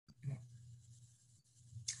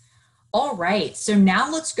All right, so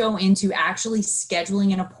now let's go into actually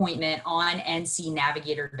scheduling an appointment on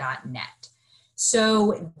ncnavigator.net.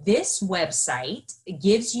 So this website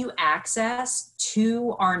gives you access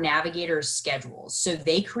to our navigators' schedules. So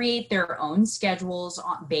they create their own schedules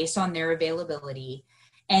based on their availability.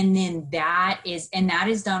 And then that is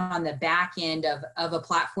done on the back end of a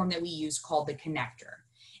platform that we use called the Connector.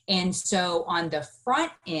 And so on the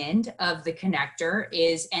front end of the connector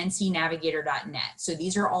is ncnavigator.net. So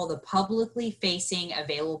these are all the publicly facing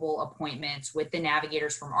available appointments with the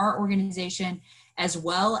navigators from our organization, as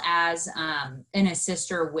well as an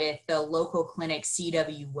assister with the local clinic,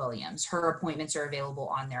 C.W. Williams. Her appointments are available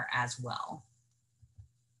on there as well.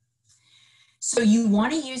 So you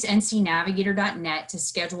want to use ncnavigator.net to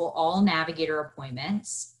schedule all navigator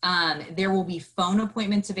appointments. There will be phone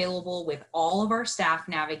appointments available with all of our staff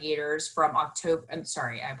navigators from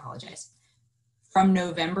from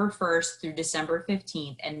November 1st through December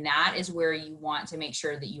 15th. And that is where you want to make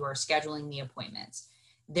sure that you are scheduling the appointments.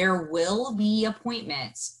 There will be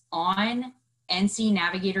appointments on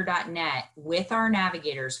ncnavigator.net with our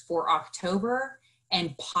navigators for October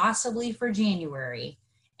and possibly for January.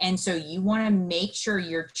 And so you want to make sure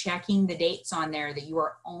you're checking the dates on there, that you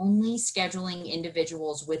are only scheduling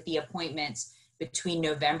individuals with the appointments between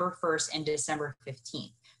November 1st and December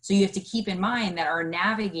 15th. So you have to keep in mind that our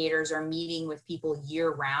navigators are meeting with people year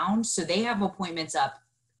round. So they have appointments up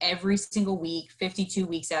every single week, 52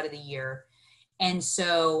 weeks out of the year. And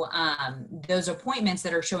so those appointments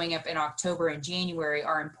that are showing up in October and January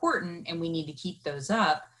are important, and we need to keep those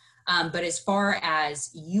up. But as far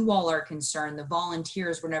as you all are concerned, the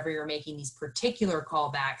volunteers, whenever you're making these particular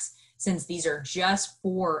callbacks, since these are just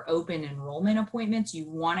for open enrollment appointments, you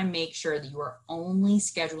want to make sure that you are only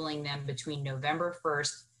scheduling them between November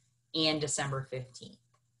 1st and December 15th.